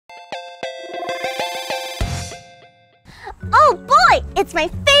Oh boy, it's my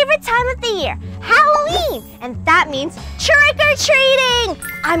favorite time of the year, Halloween, and that means trick-or-treating.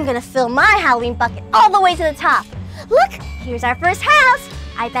 I'm gonna fill my Halloween bucket all the way to the top. Look, here's our first house.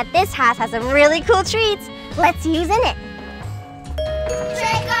 I bet this house has some really cool treats. Let's use in it.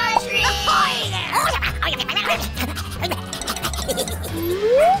 Trick-or-treat!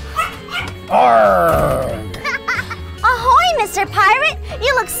 Ahoy, Mr. Pirate!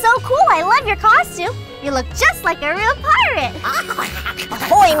 You look so cool. I love your costume. You look just like a real pirate.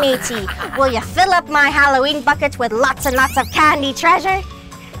 Ahoy, matey. Will you fill up my Halloween bucket with lots and lots of candy treasure?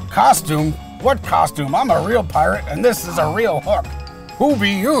 Costume? What costume? I'm a real pirate and this is a real hook. Who be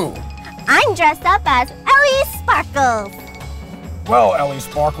you? I'm dressed up as Ellie Sparkles. Well, Ellie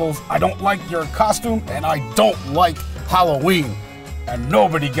Sparkles, I don't like your costume and I don't like Halloween. And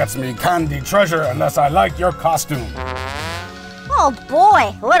nobody gets me candy treasure unless I like your costume. Oh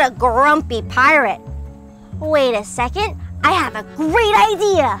boy, what a grumpy pirate. Wait a second, I have a great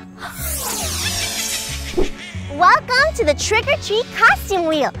idea. Welcome to the trick-or-treat costume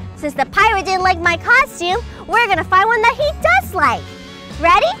wheel. Since the pirate didn't like my costume, we're gonna find one that he does like.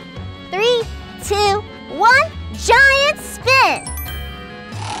 Ready? 3, 2, 1, giant spin.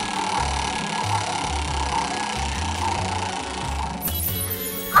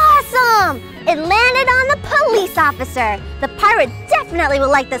 Awesome! It landed on the police officer. The pirate definitely will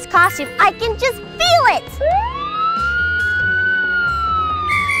like this costume. I can just feel it.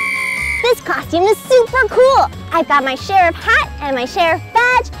 This costume is super cool. I've got my sheriff hat and my sheriff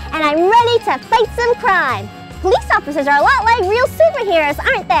badge, and I'm ready to fight some crime. Police officers are a lot like real superheroes,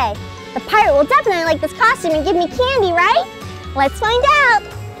 aren't they? The pirate will definitely like this costume and give me candy, right? Let's find out.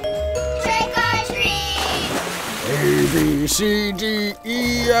 Trick or treat! A, B, C, D,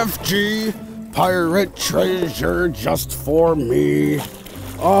 E, F, G. Pirate treasure just for me.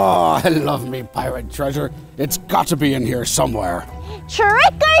 Oh, I love me pirate treasure. It's got to be in here somewhere.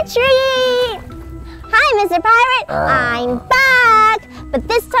 Trick or treat! Hi, Mr. Pirate. I'm back. But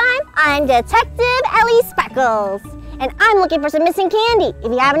this time, I'm Detective Ellie Sparkles. And I'm looking for some missing candy.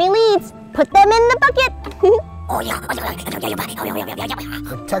 If you have any leads, put them in the bucket.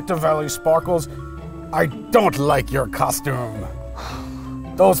 Detective Ellie Sparkles, I don't like your costume.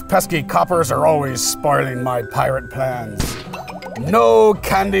 Those pesky coppers are always spoiling my pirate plans. No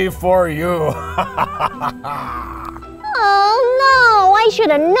candy for you. Oh no, I should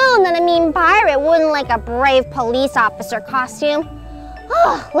have known that a mean pirate wouldn't like a brave police officer costume.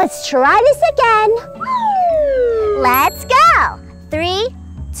 Oh, let's try this again. Let's go. 3,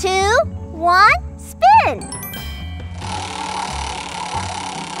 2, 1, spin.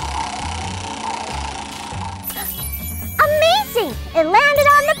 Amazing! It landed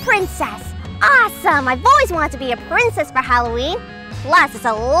on the princess. Awesome! I've always wanted to be a princess for Halloween. Plus, it's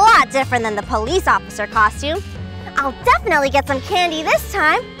a lot different than the police officer costume. I'll definitely get some candy this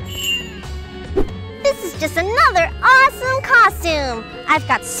time. This is just another awesome costume. I've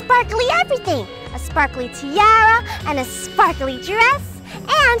got sparkly everything. A sparkly tiara and a sparkly dress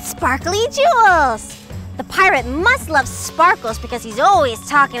and sparkly jewels. The pirate must love sparkles because he's always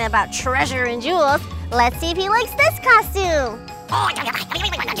talking about treasure and jewels. Let's see if he likes this costume.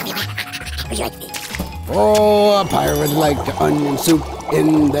 Oh, a pirate like onion soup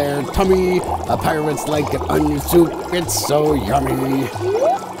in their tummy. A pirate's like an onion soup, it's so yummy.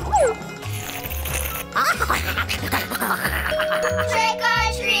 Trick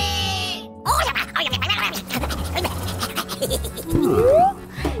or treat!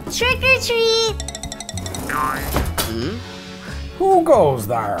 Trick or treat. Who goes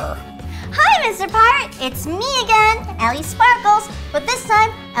there? Hi, Mr. Pirate. It's me again, Ellie Sparkles. But this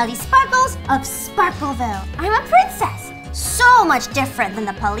time, Ellie Sparkles of Sparkleville. I'm a princess. So much different than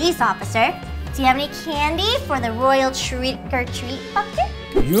the police officer. Do you have any candy for the royal trick-or-treat bucket?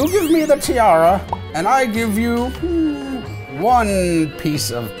 You give me the tiara, and I give you one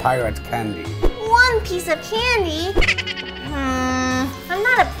piece of pirate candy. One piece of candy? I'm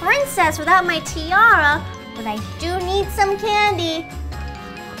not a princess without my tiara, but I do need some candy.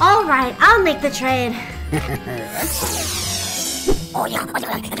 All right, I'll make the trade. Oh no!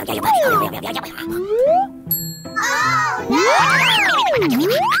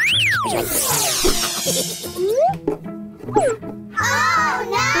 Oh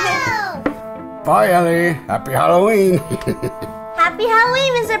no! Bye, Ellie. Happy Halloween. Happy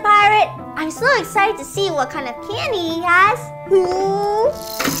Halloween, Mr. Pirate. I'm so excited to see what kind of candy he has.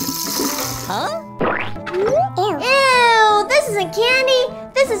 Huh? Ew, this isn't candy.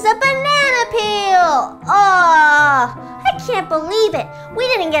 This is a banana peel. Oh, I can't believe it. We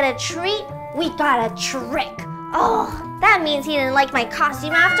didn't get a treat. We got a trick. Oh, that means he didn't like my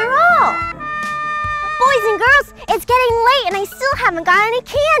costume after all. Boys and girls, it's getting late and I still haven't got any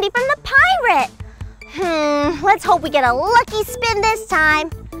candy from the pirate. Let's hope we get a lucky spin this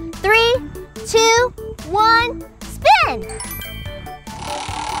time. 3, 2, 1, spin!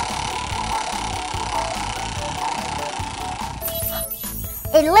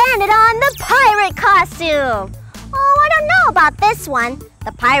 It landed on the pirate costume. Oh, I don't know about this one.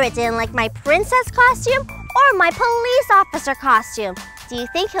 The pirate didn't like my princess costume or my police officer costume. Do you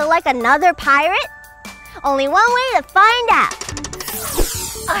think he'll like another pirate? Only one way to find out.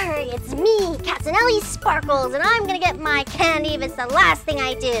 Alright, it's me, Captain Ellie Sparkles, and I'm gonna get my candy if it's the last thing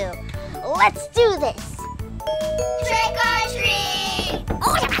I do. Let's do this. Trick or treat!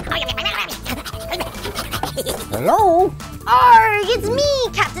 Hello? Arrgh, it's me,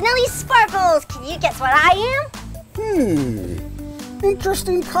 Captain Ellie Sparkles. Can you guess what I am?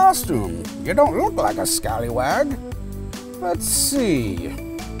 Interesting costume. You don't look like a scallywag. Let's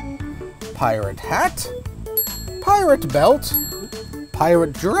see. Pirate hat, pirate belt,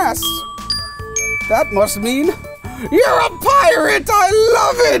 pirate dress. That must mean you're a pirate! I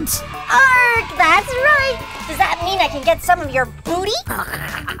love it! Arrgh, that's right. Does that mean I can get some of your booty?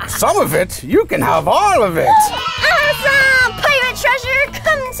 Some of it? You can have all of it! Awesome! Pirate treasure,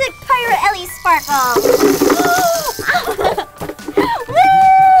 come to Pirate Ellie Sparkles! Woo!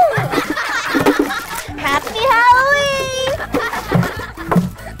 Happy Halloween!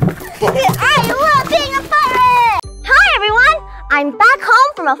 I love being a pirate! Hi everyone! I'm back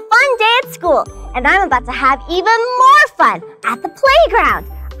home from a fun day at school, and I'm about to have even more fun at the playground.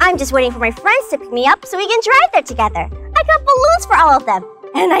 I'm just waiting for my friends to pick me up so we can drive there together. I got balloons for all of them.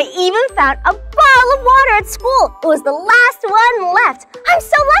 And I even found a bottle of water at school. It was the last one left. I'm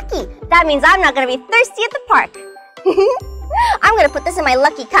so lucky. That means I'm not going to be thirsty at the park. I'm going to put this in my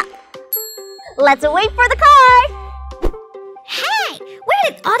lucky cup. Let's wait for the car. Hey, where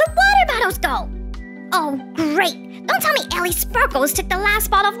did all the water bottles go? Oh, great. Don't tell me Ellie Sparkles took the last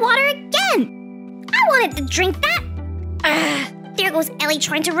bottle of water again. I wanted to drink that. There goes Ellie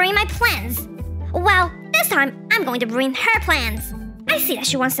trying to ruin my plans. Well, this time I'm going to ruin her plans. I see that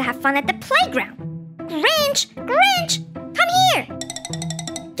she wants to have fun at the playground. Grinch! Grinch! Come here!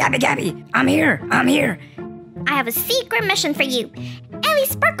 Gabby, I'm here. I have a secret mission for you. Ellie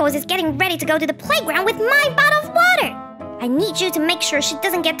Sparkles is getting ready to go to the playground with my bottle of water. I need you to make sure she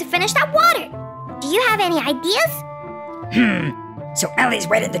doesn't get to finish that water. Do you have any ideas? So Ellie's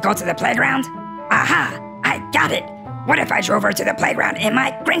waiting to go to the playground? Aha! I got it! What if I drove her to the playground in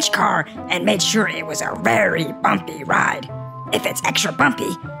my Grinch car and made sure it was a very bumpy ride? If it's extra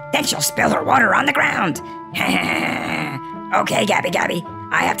bumpy, then she'll spill her water on the ground. Okay, Gabby,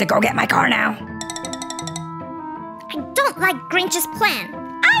 I have to go get my car now. I don't like Grinch's plan.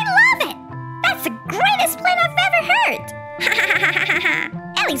 I love it! That's the greatest plan I've ever heard!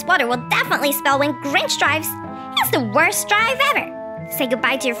 Ellie's water will definitely spill when Grinch drives. It's the worst drive ever. Say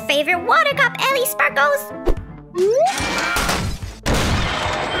goodbye to your favorite water cup, Ellie Sparkles.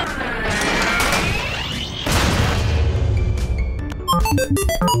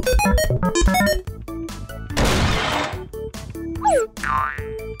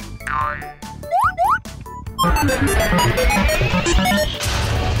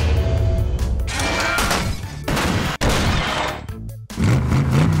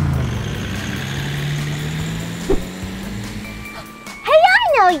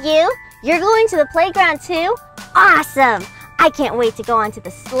 You? You're going to the playground too? Awesome! I can't wait to go onto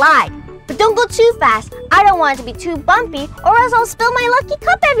the slide. But don't go too fast. I don't want it to be too bumpy or else I'll spill my lucky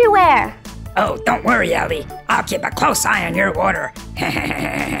cup everywhere. Oh, don't worry, Ellie. I'll keep a close eye on your water.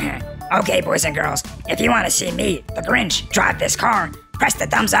 Okay, boys and girls, if you want to see me, the Grinch, drive this car, press the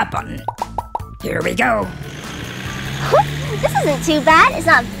thumbs up button. Here we go. This isn't too bad. It's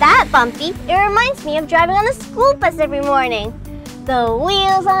not that bumpy. It reminds me of driving on the school bus every morning. The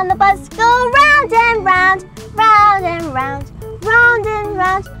wheels on the bus go round and round, round and round, round and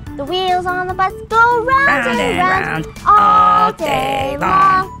round. The wheels on the bus go round and round all day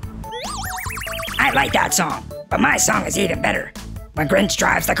long. I like that song, but my song is even better. When Grinch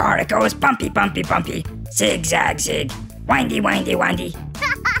drives the car, it goes bumpy, bumpy, bumpy, zig, zag, zig, windy, windy, windy.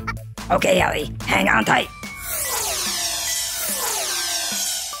 Okay, Ellie, hang on tight.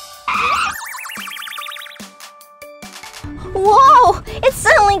 Whoa! It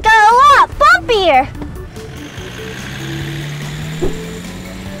suddenly got a lot bumpier!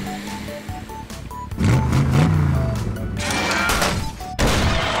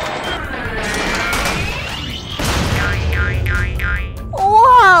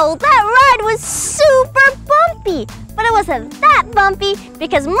 Whoa! That ride was super bumpy! But it wasn't that bumpy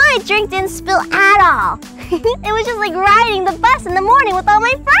because my drink didn't spill at all. It was just like riding the bus in the morning with all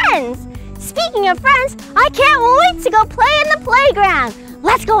my friends. speaking of friends, I can't wait to go play in the playground.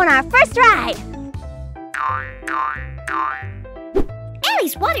 Let's go on our first ride.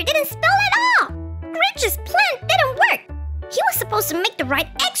 Ellie's water didn't spill at all. Grinch's plan didn't work. He was supposed to make the ride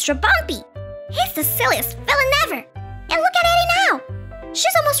extra bumpy. He's the silliest villain ever. And look at Ellie now.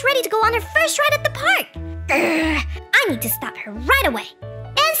 She's almost ready to go on her first ride at the park. I need to stop her right away.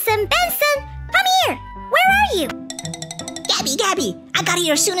 Benson, come here. Where are you? Gabby, I got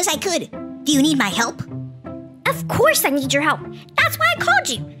here as soon as I could. Do you need my help? Of course I need your help. That's why I called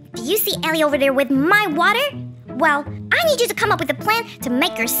you. Do you see Ellie over there with my water? Well, I need you to come up with a plan to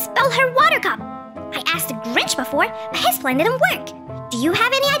make her spill her water cup. I asked the Grinch before, but his plan didn't work. Do you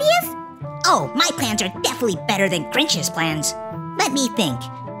have any ideas? Oh, my plans are definitely better than Grinch's plans. Let me think.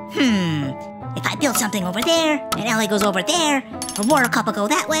 If I build something over there, and Ellie goes over there, her water cup will go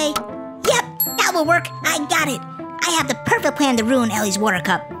that way. Yep, that will work. I got it. I have the perfect plan to ruin Ellie's water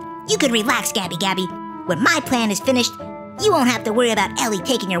cup. You could relax, Gabby. When my plan is finished, you won't have to worry about Ellie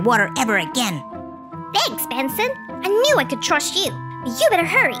taking your water ever again. Thanks, Benson. I knew I could trust you. But you better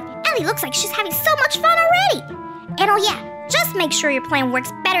hurry. Ellie looks like she's having so much fun already. And oh yeah, just make sure your plan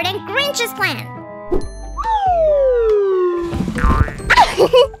works better than Grinch's plan.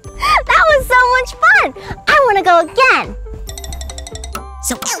 That was so much fun! I want to go again!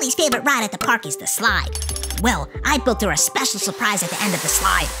 So Ellie's favorite ride at the park is the slide. Well, I built her a special surprise at the end of the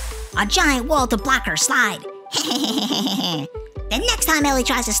slide. A giant wall to block her slide. The next time Ellie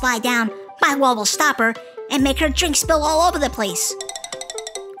tries to slide down, my wall will stop her and make her drink spill all over the place.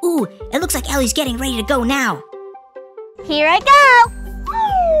 Ooh, it looks like Ellie's getting ready to go now. Here I go!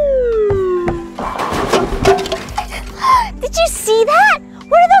 Did you see that?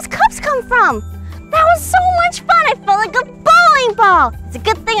 Where did those cups come from? That was so much fun! I felt like a bowling ball! It's a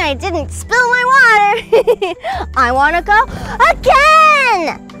good thing I didn't spill my water! I want to go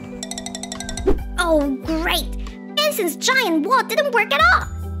again! Oh, great! Benson's giant wall didn't work at all!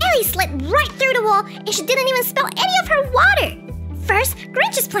 Ellie slid right through the wall and she didn't even spill any of her water! First,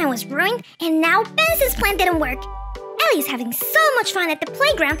 Grinch's plan was ruined, and now Benson's plan didn't work. Ellie's having so much fun at the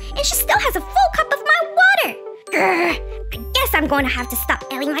playground and she still has a full cup of my water! Grr, I guess I'm going to have to stop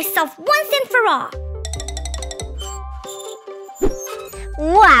Ellie myself once and for all.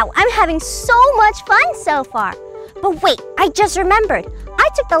 Wow, I'm having so much fun so far. But wait, I just remembered. I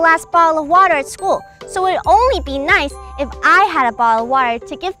took the last bottle of water at school, so it would only be nice if I had a bottle of water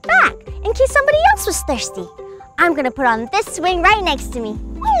to give back in case somebody else was thirsty. I'm gonna put on this swing right next to me.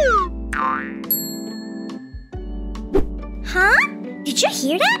 Huh? Did you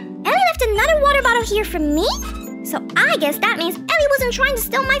hear that? Ellie left another water bottle here for me? So I guess that means Ellie wasn't trying to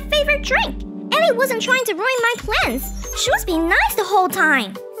steal my favorite drink. Ellie wasn't trying to ruin my plans. She was being nice the whole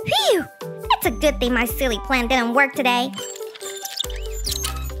time. Phew! It's a good thing my silly plan didn't work today.